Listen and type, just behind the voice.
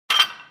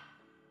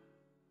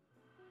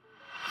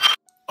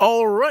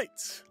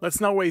Alright,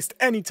 let's not waste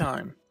any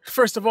time.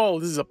 First of all,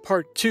 this is a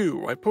part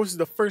 2. I posted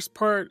the first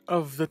part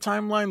of the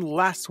timeline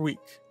last week.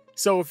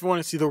 So if you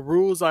want to see the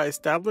rules I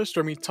established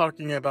or me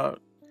talking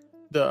about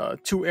the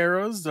 2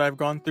 eras that I've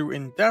gone through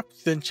in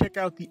depth, then check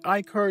out the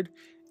iCard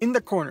in the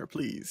corner,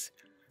 please.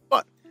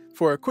 But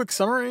for a quick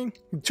summary,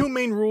 the 2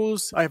 main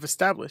rules I have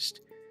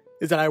established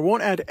is that I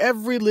won't add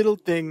every little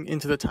thing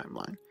into the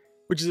timeline,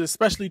 which is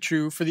especially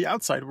true for the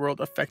outside world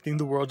affecting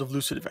the world of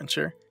Lucid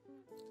Adventure,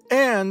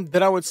 and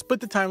that I would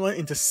split the timeline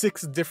into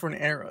 6 different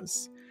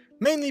eras,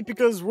 mainly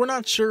because we're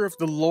not sure if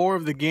the lore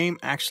of the game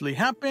actually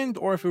happened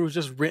or if it was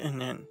just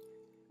written in.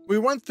 We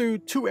went through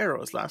 2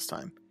 eras last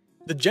time,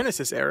 the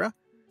Genesis era,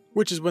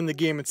 which is when the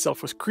game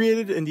itself was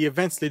created and the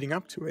events leading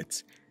up to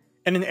it,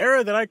 and an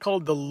era that I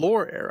called the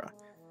lore era,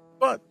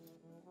 but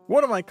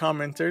one of my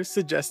commenters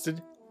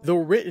suggested the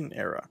written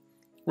era,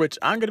 which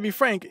I'm gonna be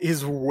frank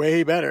is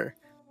way better.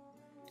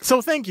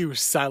 So thank you,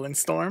 Silent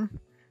Storm.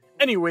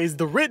 Anyways,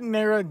 the written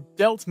era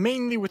dealt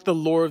mainly with the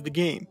lore of the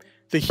game,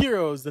 the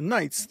heroes, the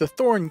knights, the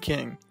Thorn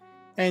King,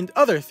 and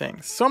other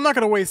things, so I'm not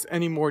going to waste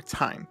any more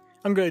time.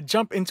 I'm going to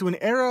jump into an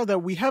era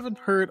that we haven't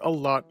heard a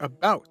lot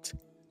about,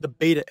 the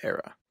Beta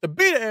era. The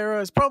Beta era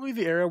is probably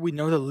the era we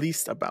know the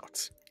least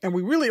about, and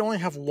we really only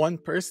have one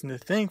person to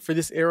thank for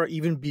this era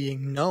even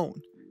being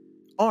known.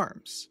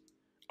 ARMS.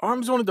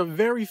 ARMS is one of the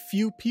very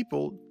few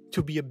people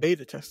to be a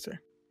beta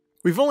tester.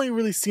 We've only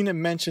really seen it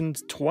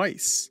mentioned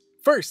twice.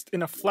 First,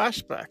 in a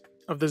flashback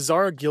of the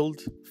Zara Guild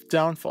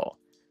downfall,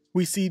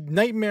 we see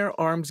Nightmare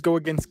ARMS go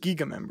against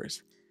Giga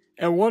members,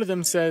 and one of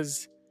them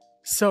says,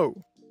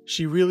 "So,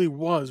 she really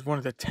was one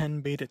of the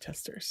 10 beta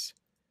testers."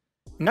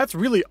 And that's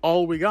really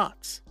all we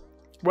got.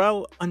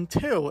 Well,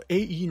 until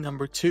AE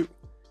number 2.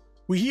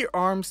 We hear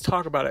ARMS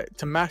talk about it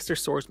to Master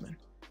Swordsman.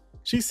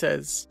 She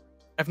says,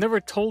 "I've never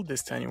told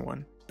this to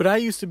anyone, but I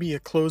used to be a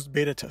closed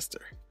beta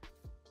tester.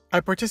 I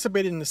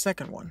participated in the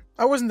second one.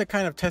 I wasn't the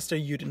kind of tester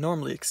you'd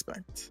normally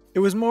expect. It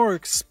was more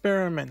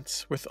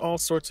experiments with all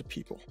sorts of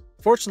people.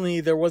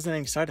 Fortunately, there wasn't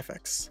any side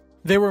effects.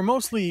 They were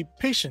mostly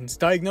patients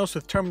diagnosed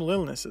with terminal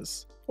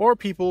illnesses, or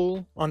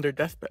people on their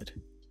deathbed.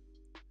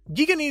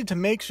 Giga needed to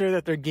make sure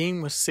that their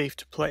game was safe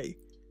to play.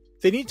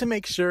 They needed to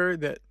make sure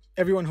that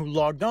everyone who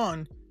logged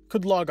on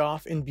could log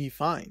off and be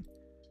fine.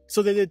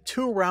 So they did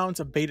 2 rounds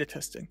of beta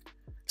testing,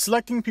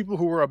 selecting people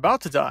who were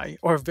about to die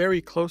or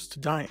very close to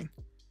dying,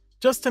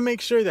 just to make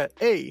sure that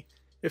A,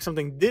 if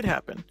something did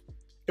happen,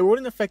 it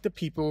wouldn't affect the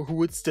people who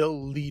would still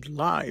lead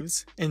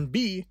lives, and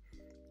B,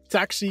 to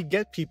actually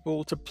get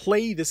people to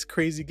play this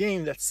crazy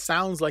game that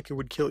sounds like it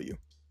would kill you."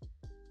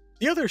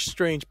 The other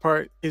strange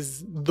part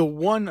is the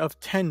 1 of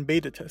 10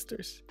 beta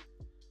testers.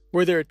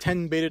 Were there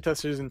 10 beta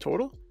testers in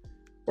total?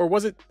 Or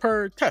was it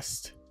per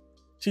test?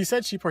 She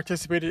said she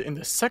participated in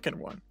the second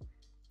one.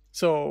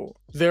 So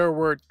there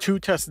were 2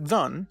 tests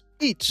done,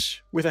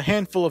 each with a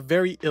handful of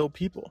very ill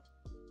people.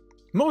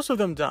 Most of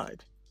them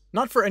died,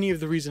 not for any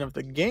of the reason of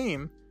the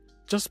game,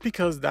 just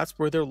because that's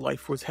where their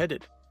life was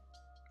headed.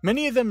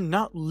 Many of them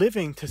not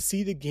living to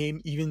see the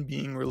game even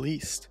being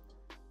released.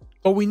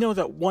 But we know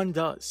that one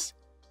does.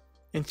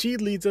 And she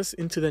leads us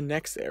into the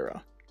next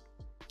era,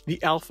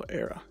 the Alpha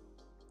era.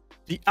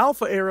 The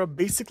Alpha era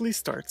basically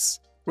starts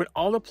when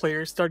all the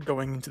players start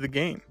going into the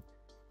game.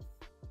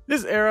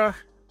 This era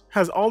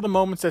has all the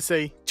moments that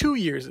say 2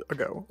 years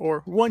ago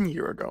or 1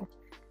 year ago,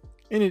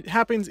 and it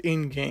happens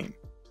in-game.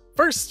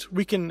 First,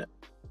 we can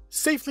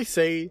safely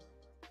say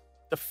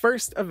the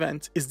first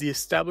event is the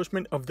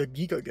establishment of the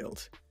Giga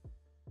Guild.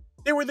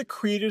 They were the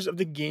creators of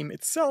the game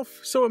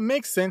itself, so it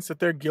makes sense that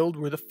their guild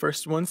were the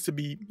first ones to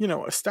be,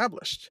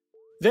 established.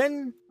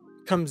 Then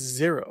comes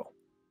Zero.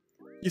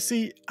 You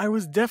see, I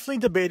was definitely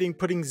debating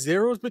putting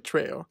Zero's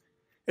betrayal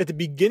at the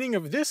beginning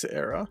of this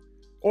era,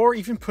 or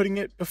even putting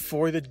it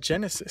before the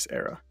Genesis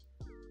era.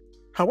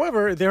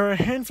 However, there are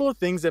a handful of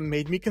things that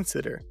made me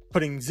consider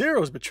putting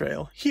Zero's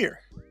betrayal here.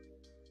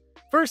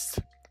 First,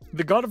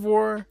 the God of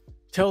War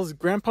tells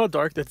Grandpa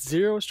Dark that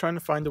Zero is trying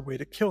to find a way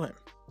to kill him.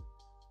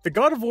 The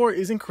God of War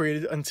isn't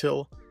created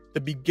until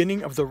the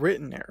beginning of the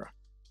written era,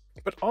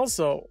 but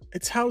also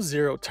it's how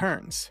Zero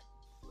turns.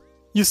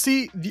 You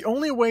see, the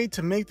only way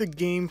to make the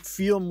game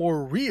feel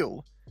more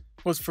real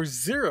was for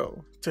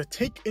Zero to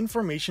take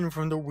information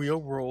from the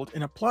real world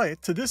and apply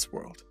it to this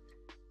world.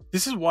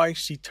 This is why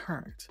she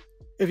turned.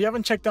 If you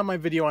haven't checked out my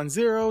video on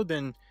Zero,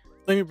 then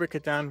let me break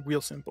it down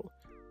real simple.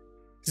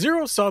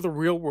 Zero saw the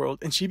real world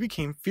and she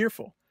became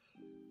fearful.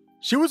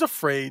 She was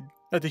afraid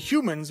that the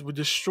humans would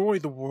destroy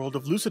the world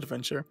of Lucid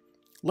Adventure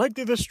like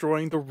they're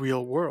destroying the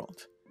real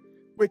world.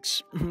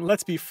 Which,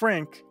 let's be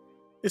frank,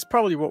 is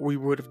probably what we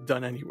would have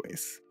done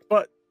anyways.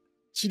 But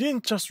she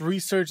didn't just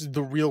research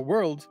the real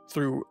world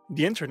through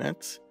the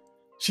internet,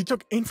 she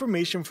took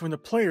information from the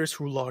players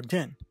who logged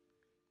in.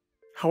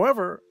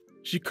 However,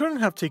 she couldn't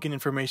have taken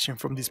information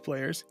from these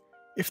players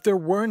if there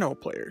were no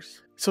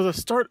players. So the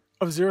start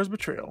of Zero's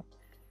betrayal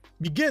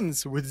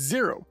begins with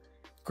Zero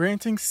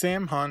granting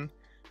Sam Han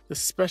the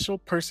special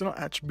personal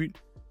attribute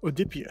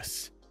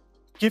Oedipus,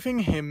 giving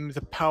him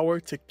the power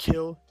to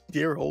kill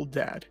dear old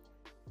dad.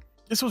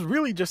 This was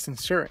really just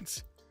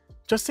insurance,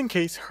 just in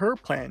case her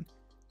plan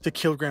to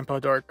kill Grandpa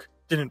Dark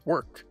didn't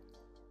work.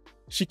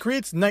 She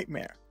creates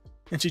Nightmare,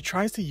 and she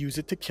tries to use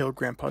it to kill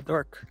Grandpa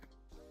Dark.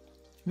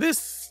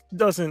 This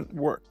doesn't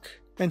work,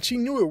 and she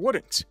knew it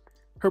wouldn't.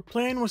 Her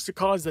plan was to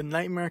cause the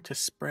Nightmare to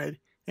spread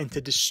and to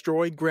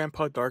destroy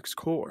Grandpa Dark's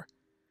core,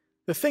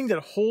 the thing that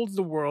holds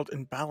the world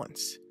in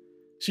balance.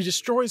 She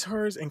destroys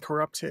hers and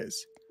corrupts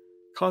his,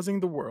 causing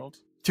the world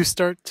to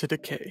start to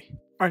decay.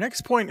 Our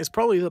next point is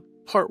probably the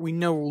part we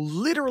know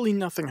literally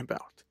nothing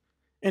about,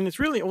 and it's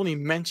really only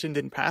mentioned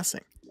in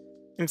passing,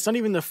 and it's not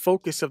even the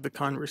focus of the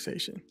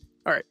conversation.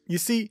 Alright, you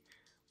see,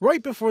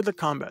 right before the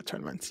combat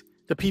tournaments,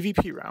 the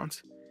PvP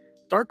rounds,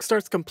 Dark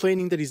starts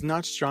complaining that he's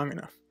not strong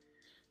enough.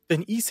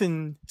 Then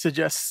Ethan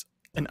suggests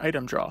an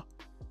item draw,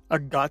 a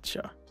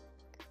gotcha.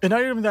 An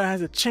item that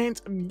has a chance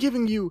of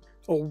giving you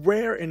a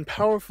rare and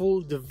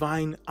powerful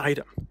divine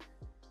item.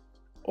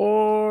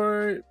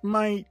 Or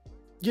might,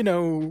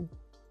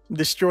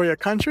 destroy a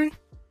country?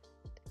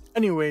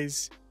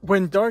 Anyways,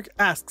 when Dark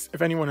asks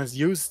if anyone has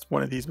used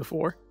one of these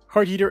before,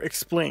 Heart Eater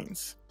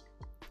explains.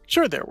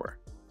 Sure there were.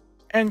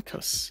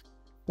 Ankus,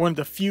 one of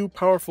the few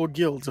powerful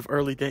guilds of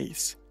early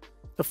days.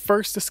 The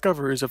first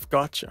discoverers of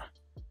gotcha.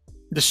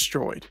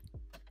 Destroyed.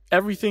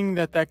 Everything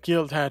that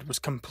guild had was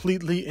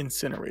completely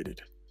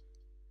incinerated.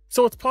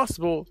 So it's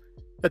possible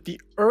that the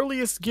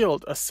earliest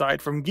guild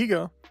aside from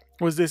Giga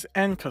was this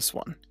Ankus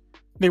one.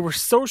 They were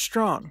so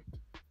strong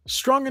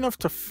enough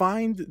to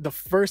find the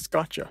first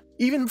gotcha,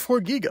 even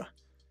before Giga.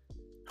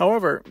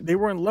 However, they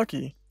weren't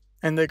lucky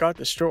and they got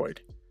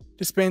destroyed,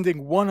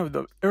 disbanding one of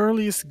the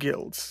earliest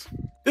guilds.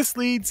 This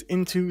leads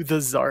into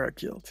the Zara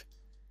Guild.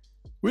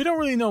 We don't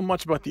really know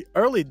much about the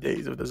early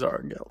days of the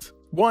Zara Guild.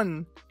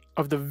 One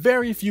of the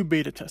very few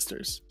beta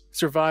testers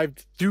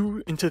survived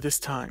through into this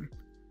time.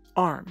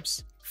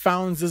 Arms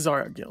founds the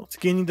Zara Guild,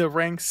 gaining the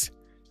ranks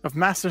of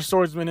Master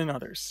Swordsman and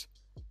others.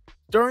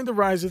 During the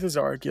rise of the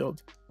Zara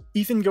Guild,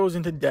 Ethan goes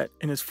into debt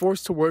and is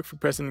forced to work for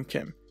President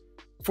Kim,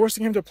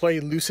 forcing him to play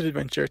Lucid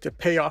Adventure to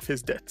pay off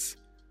his debts,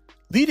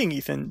 leading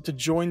Ethan to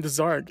join the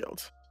Zara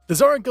Guild. The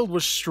Zara Guild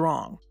was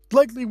strong,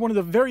 likely one of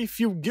the very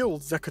few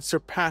guilds that could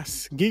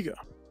surpass Giga.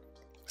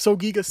 So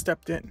Giga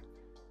stepped in,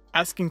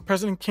 asking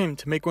President Kim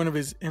to make one of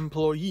his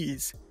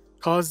employees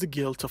cause the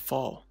guild to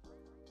fall.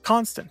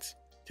 Constant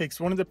takes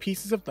one of the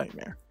pieces of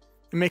Nightmare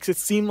and makes it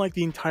seem like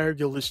the entire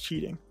guild is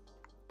cheating.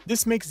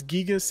 This makes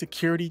Giga's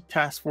security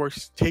task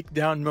force take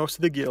down most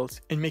of the guilds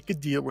and make a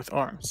deal with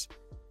Arms.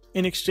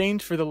 In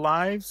exchange for the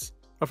lives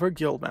of her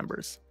guild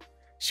members,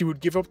 she would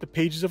give up the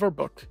pages of her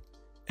book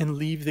and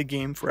leave the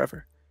game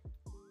forever.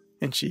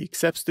 And she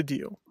accepts the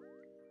deal.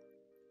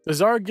 The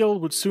Zara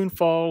Guild would soon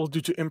fall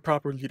due to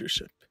improper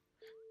leadership.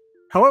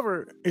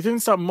 However, it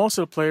didn't stop most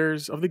of the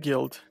players of the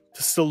guild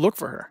to still look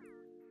for her.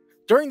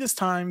 During this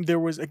time, there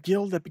was a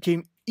guild that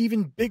became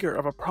even bigger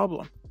of a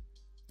problem.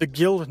 The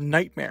guild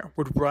Nightmare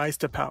would rise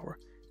to power,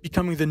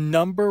 becoming the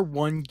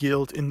 #1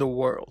 guild in the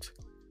world.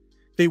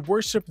 They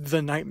worshipped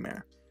the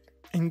Nightmare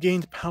and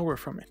gained power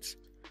from it.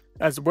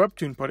 As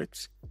Webtoon put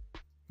it,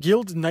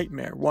 Guild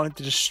Nightmare wanted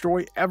to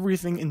destroy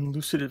everything in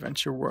Lucid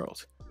Adventure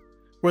world.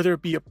 Whether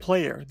it be a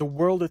player, the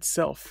world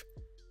itself,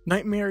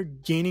 Nightmare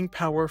gaining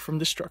power from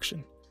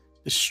destruction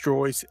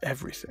destroys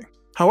everything.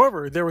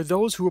 However, there were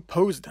those who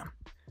opposed them,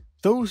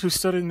 those who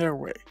stood in their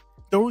way,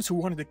 those who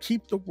wanted to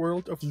keep the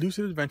world of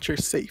Lucid Adventure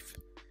safe.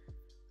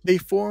 They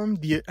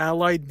formed the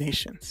Allied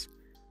Nations.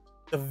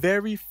 The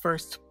very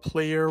first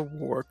player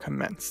war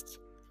commenced.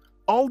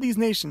 All these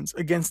nations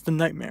against the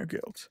Nightmare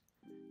Guild.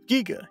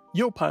 Giga,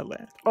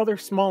 Yopailand, other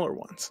smaller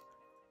ones.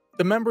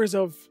 The members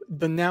of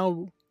the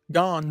now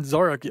gone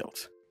Zara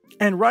Guild.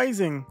 And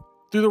rising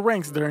through the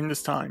ranks during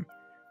this time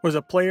was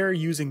a player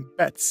using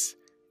bets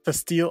to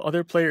steal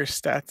other players'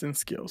 stats and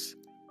skills.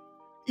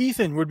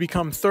 Ethan would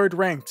become 3rd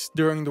ranked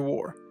during the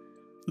war,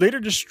 later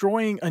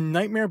destroying a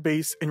Nightmare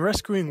base and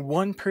rescuing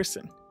one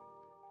person,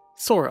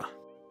 Sora.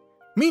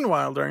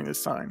 Meanwhile, during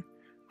this time,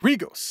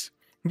 Rigos,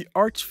 the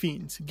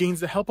Archfiend, gains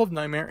the help of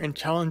Nightmare and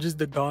challenges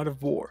the God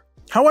of War.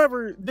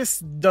 However, this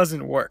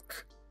doesn't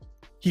work.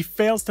 He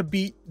fails to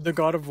beat the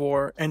God of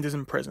War and is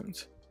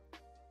imprisoned.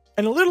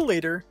 And a little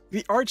later,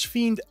 the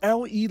Archfiend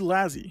L.E.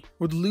 Lazzy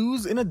would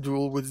lose in a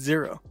duel with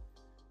Zero,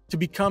 to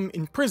become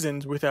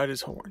imprisoned without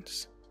his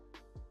horns.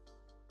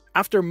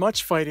 After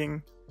much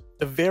fighting,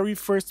 the very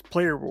first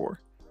player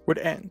war would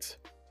end,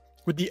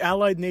 with the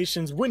Allied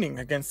nations winning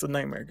against the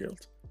Nightmare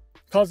Guild,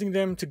 causing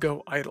them to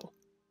go idle.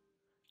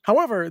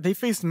 However, they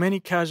faced many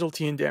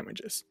casualty and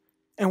damages,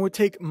 and would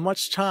take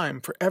much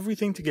time for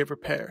everything to get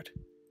repaired.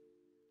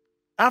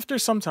 After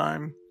some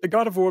time, the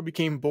God of War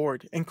became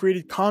bored and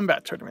created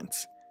combat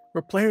tournaments,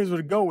 where players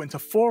would go into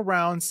 4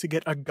 rounds to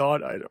get a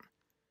god item,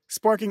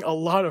 sparking a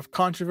lot of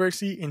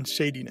controversy and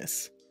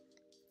shadiness.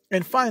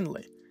 And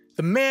finally,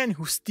 the man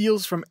who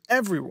steals from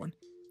everyone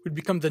would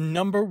become the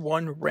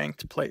 #1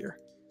 ranked player,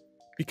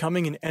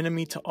 becoming an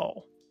enemy to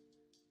all.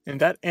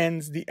 And that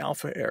ends the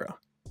Alpha era,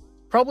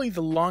 probably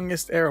the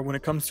longest era when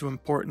it comes to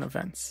important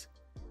events.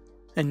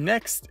 And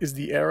next is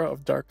the Era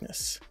of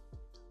Darkness.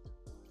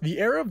 The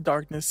Era of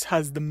Darkness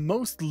has the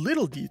most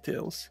little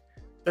details,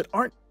 that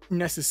aren't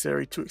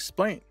necessary to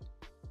explain.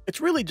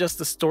 It's really just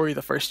the story of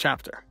the first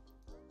chapter.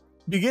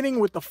 Beginning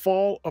with the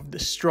fall of the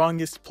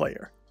strongest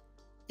player,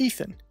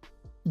 Ethan,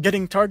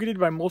 getting targeted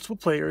by multiple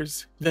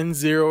players, then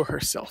Zero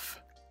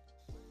herself.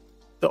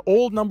 The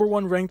old number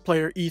 1 ranked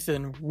player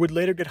Ethan would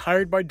later get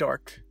hired by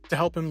Dark to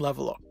help him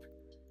level up.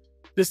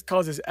 This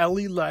causes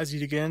Ellie Lazzy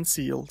to get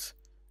unsealed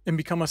and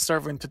become a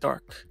servant to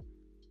Dark.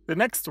 The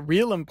next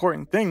real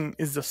important thing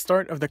is the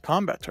start of the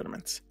combat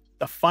tournaments,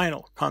 the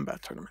final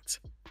combat tournament,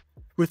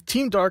 with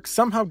Team Dark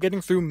somehow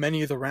getting through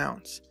many of the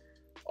rounds,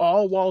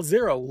 all while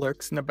Zero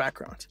lurks in the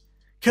background,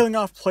 killing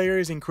off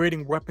players and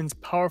creating weapons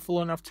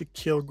powerful enough to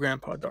kill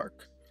Grandpa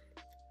Dark.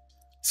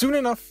 Soon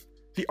enough,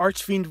 the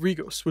Archfiend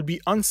Regos would be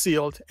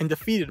unsealed and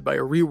defeated by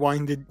a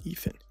rewinded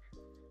Ethan.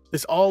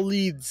 This all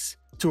leads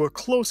to a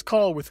close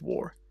call with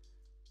War.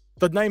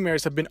 The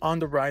nightmares have been on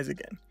the rise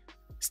again,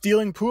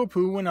 stealing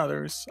Poo and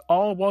others,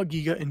 all while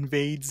Giga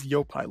invades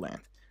Yopai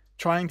Land,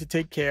 trying to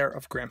take care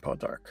of Grandpa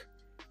Dark,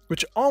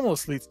 which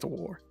almost leads to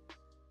war,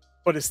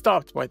 but is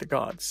stopped by the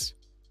gods.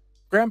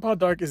 Grandpa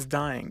Dark is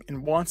dying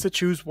and wants to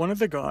choose one of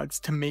the gods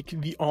to make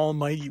the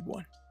Almighty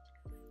One,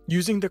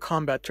 using the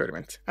combat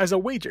tournament as a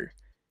wager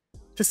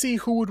to see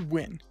who would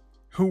win,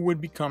 who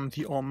would become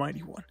the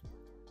Almighty One.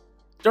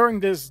 During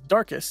this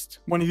Darkest,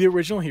 one of the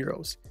original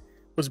heroes,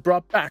 was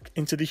brought back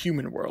into the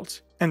human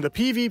world, and the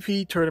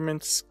PvP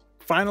tournament's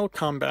final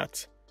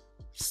combat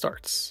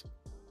starts.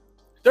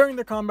 During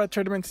the combat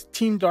tournament,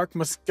 Team Dark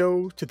must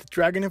go to the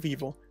Dragon of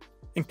Evil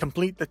and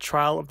complete the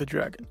Trial of the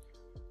Dragon,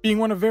 being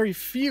one of very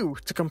few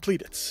to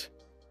complete it,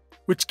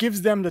 which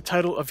gives them the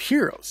title of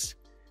Heroes,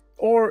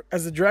 or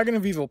as the Dragon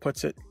of Evil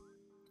puts it,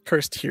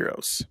 Cursed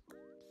Heroes.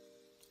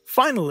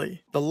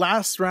 Finally, the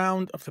last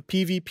round of the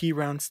PvP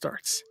round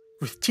starts,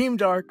 with Team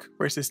Dark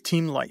versus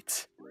Team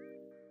Light.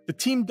 The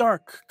Team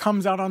Dark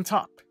comes out on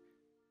top.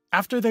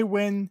 After they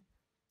win,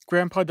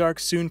 Grandpa Dark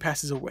soon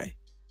passes away,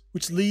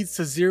 which leads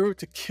to Zero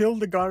to kill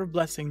the God of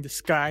Blessing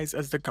disguised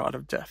as the God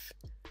of Death,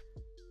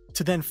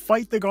 to then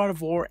fight the God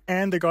of War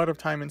and the God of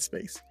Time and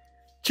Space,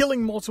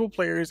 killing multiple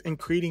players and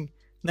creating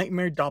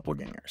nightmare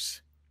doppelgangers.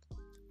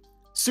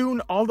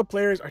 Soon, all the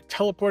players are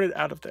teleported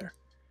out of there,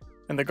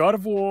 and the God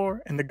of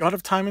War and the God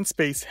of Time and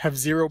Space have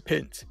Zero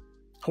pinned.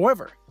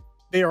 However,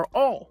 they are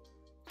all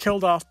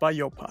killed off by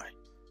Yopai,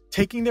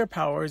 taking their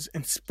powers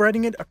and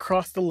spreading it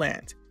across the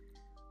land,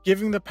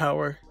 giving the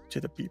power to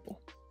the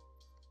people,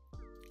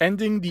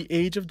 ending the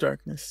Age of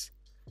Darkness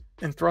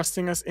and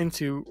thrusting us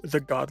into the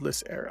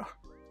Godless Era.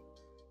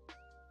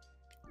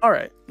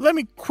 Alright, let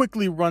me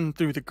quickly run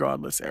through the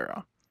Godless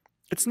Era.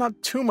 It's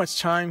not too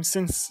much time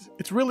since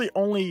it's really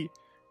only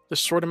the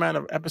short amount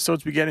of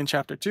episodes we get in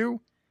Chapter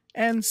 2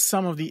 and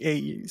some of the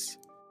AEs.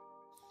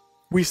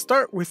 We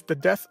start with the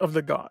Death of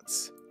the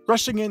Gods,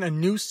 rushing in a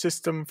new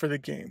system for the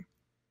game.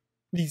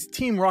 These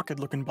Team Rocket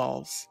looking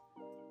balls.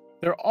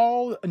 They're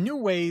all new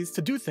ways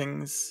to do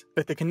things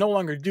that they can no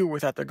longer do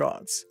without the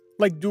gods,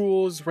 like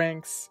duels,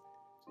 ranks,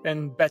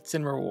 and bets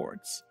and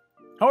rewards.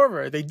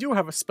 However, they do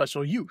have a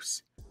special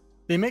use.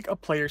 They make a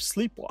player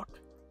sleepwalk,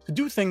 to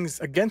do things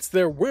against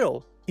their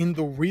will in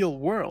the real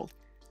world,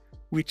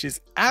 which is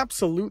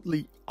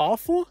absolutely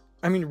awful.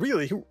 I mean,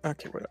 really,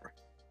 okay, whatever.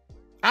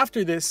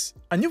 After this,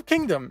 a new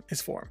kingdom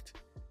is formed,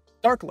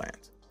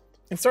 Darkland,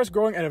 and starts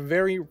growing at a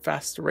very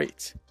fast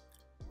rate.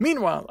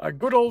 Meanwhile, our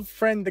good old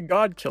friend the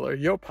God Killer,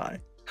 Yopai,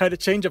 had a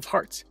change of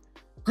heart,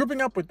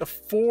 grouping up with the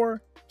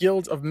 4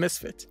 guilds of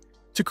Misfit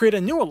to create a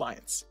new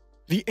alliance,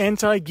 the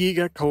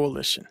Anti-Giga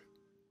Coalition.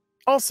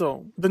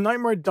 Also, the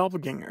Nightmare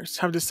Doppelgangers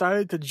have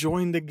decided to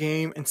join the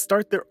game and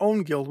start their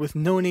own guild with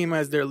No Name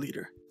as their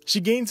leader. She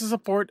gains the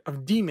support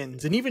of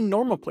demons and even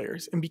normal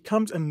players and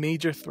becomes a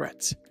major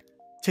threat,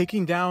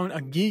 taking down a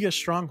Giga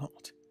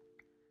stronghold.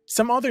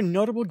 Some other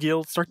notable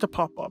guilds start to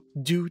pop up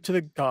due to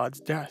the god's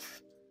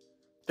death.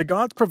 The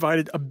gods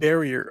provided a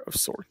barrier of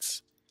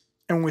sorts,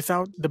 and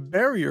without the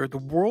barrier, the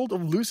world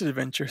of Lucid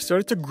Adventure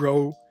started to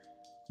grow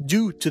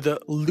due to the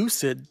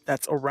Lucid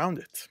that's around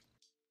it.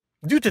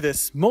 Due to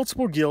this,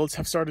 multiple guilds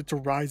have started to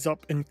rise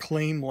up and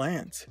claim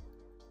land.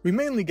 We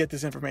mainly get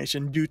this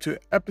information due to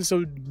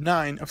episode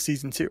 9 of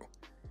season 2.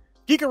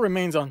 Giga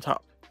remains on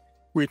top,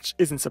 which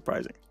isn't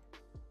surprising.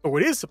 But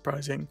what is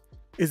surprising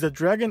is the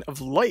Dragon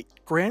of Light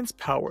grants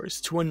powers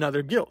to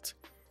another guild.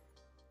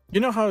 You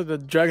know how the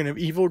Dragon of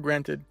Evil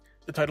granted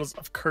the titles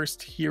of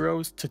Cursed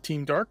Heroes to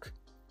Team Dark?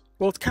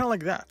 Well, it's kind of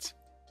like that.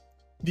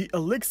 The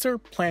Elixir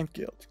Plant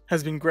Guild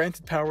has been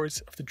granted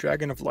powers of the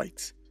Dragon of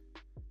Light.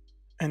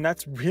 And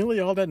that's really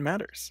all that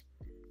matters.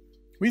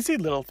 We see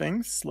little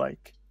things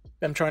like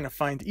them trying to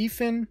find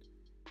Ethan,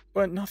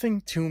 but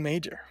nothing too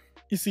major.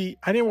 You see,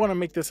 I didn't want to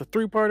make this a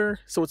 3-parter,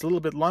 so it's a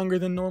little bit longer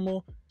than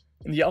normal,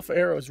 and the Alpha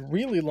Arrow is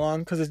really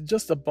long because it's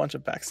just a bunch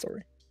of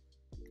backstory.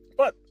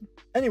 But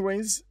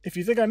anyways, if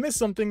you think I missed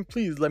something,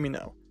 please let me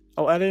know.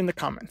 I'll add it in the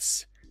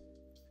comments.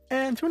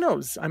 And who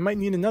knows, I might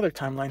need another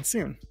timeline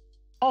soon.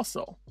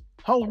 Also,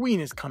 Halloween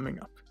is coming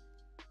up.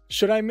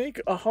 Should I make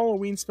a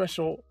Halloween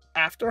special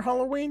after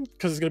Halloween?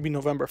 Because it's going to be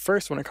November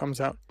 1st when it comes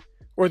out,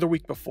 or the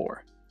week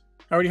before.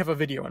 I already have a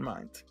video in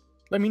mind.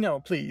 let me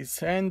know,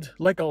 please. And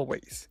like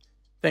always,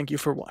 thank you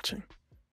for watching.